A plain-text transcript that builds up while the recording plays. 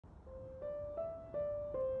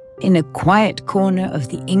In a quiet corner of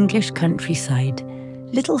the English countryside,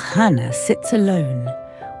 little Hana sits alone,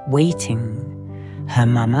 waiting. Her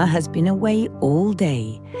mama has been away all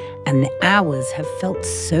day, and the hours have felt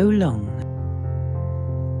so long.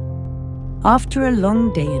 After a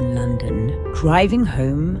long day in London, driving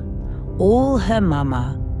home, all her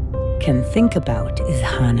mama can think about is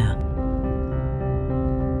Hana.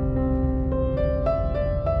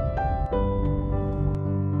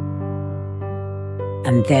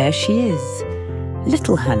 And there she is,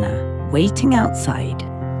 little Hana, waiting outside.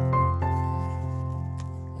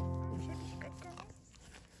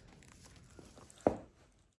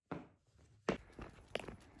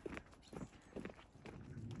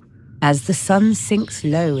 As the sun sinks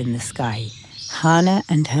low in the sky, Hana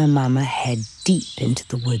and her mama head deep into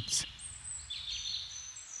the woods.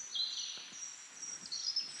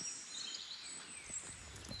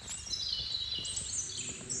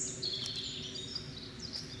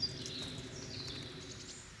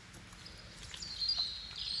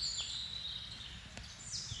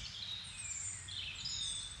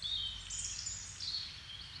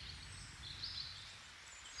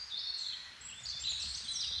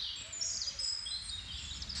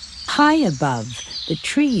 High above, the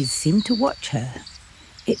trees seem to watch her.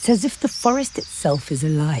 It's as if the forest itself is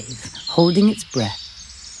alive, holding its breath.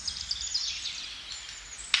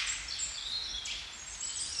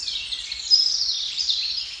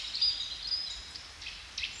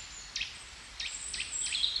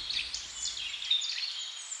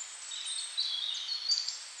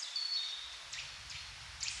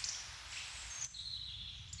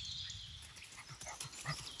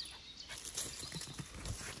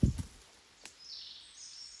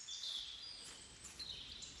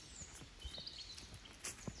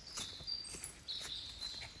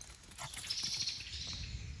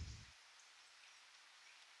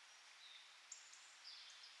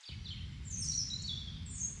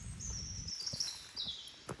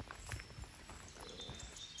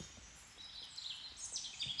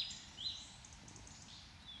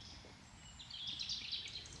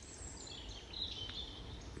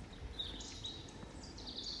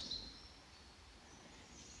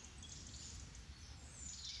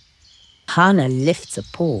 Hana lifts a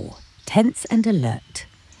paw, tense and alert.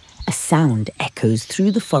 A sound echoes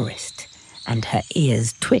through the forest, and her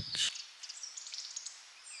ears twitch.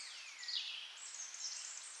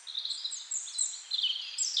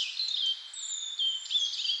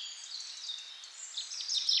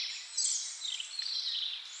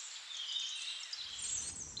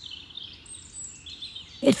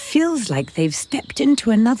 It feels like they've stepped into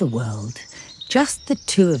another world, just the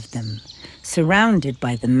two of them, surrounded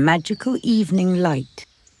by the magical evening light.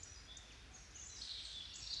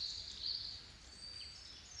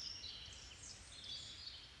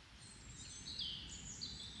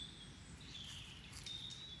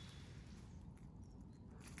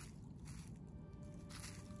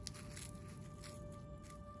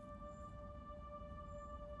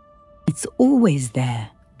 It's always there,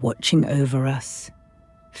 watching over us.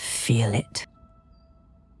 Feel it.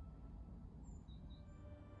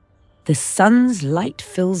 The sun's light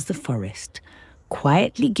fills the forest,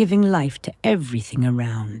 quietly giving life to everything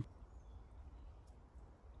around.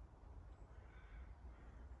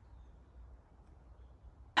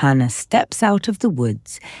 Hana steps out of the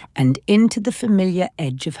woods and into the familiar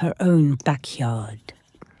edge of her own backyard.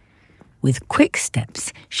 With quick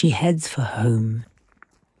steps, she heads for home.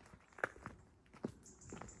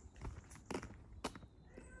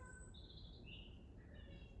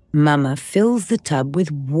 Mama fills the tub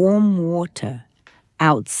with warm water.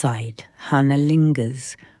 Outside, Hana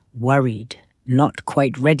lingers, worried, not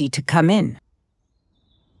quite ready to come in.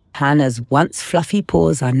 Hana's once fluffy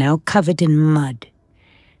paws are now covered in mud.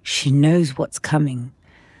 She knows what's coming.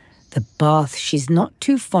 The bath she's not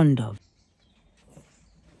too fond of.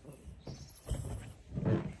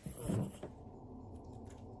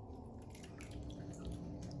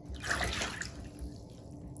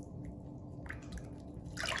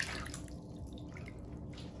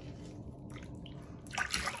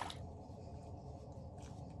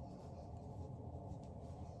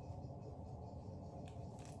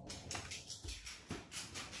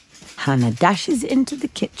 Hana dashes into the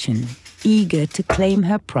kitchen, eager to claim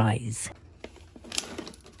her prize.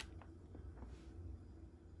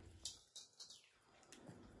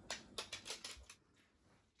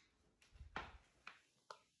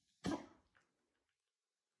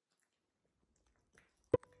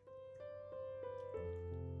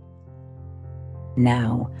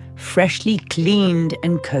 Now, freshly cleaned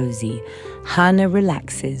and cozy, Hana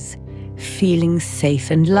relaxes, feeling safe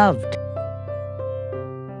and loved.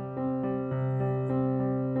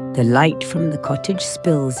 The light from the cottage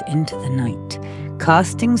spills into the night,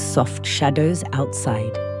 casting soft shadows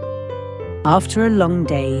outside. After a long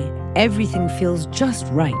day, everything feels just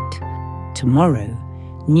right. Tomorrow,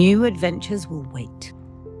 new adventures will wait.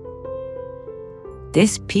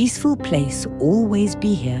 This peaceful place always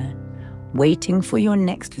be here, waiting for your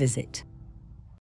next visit.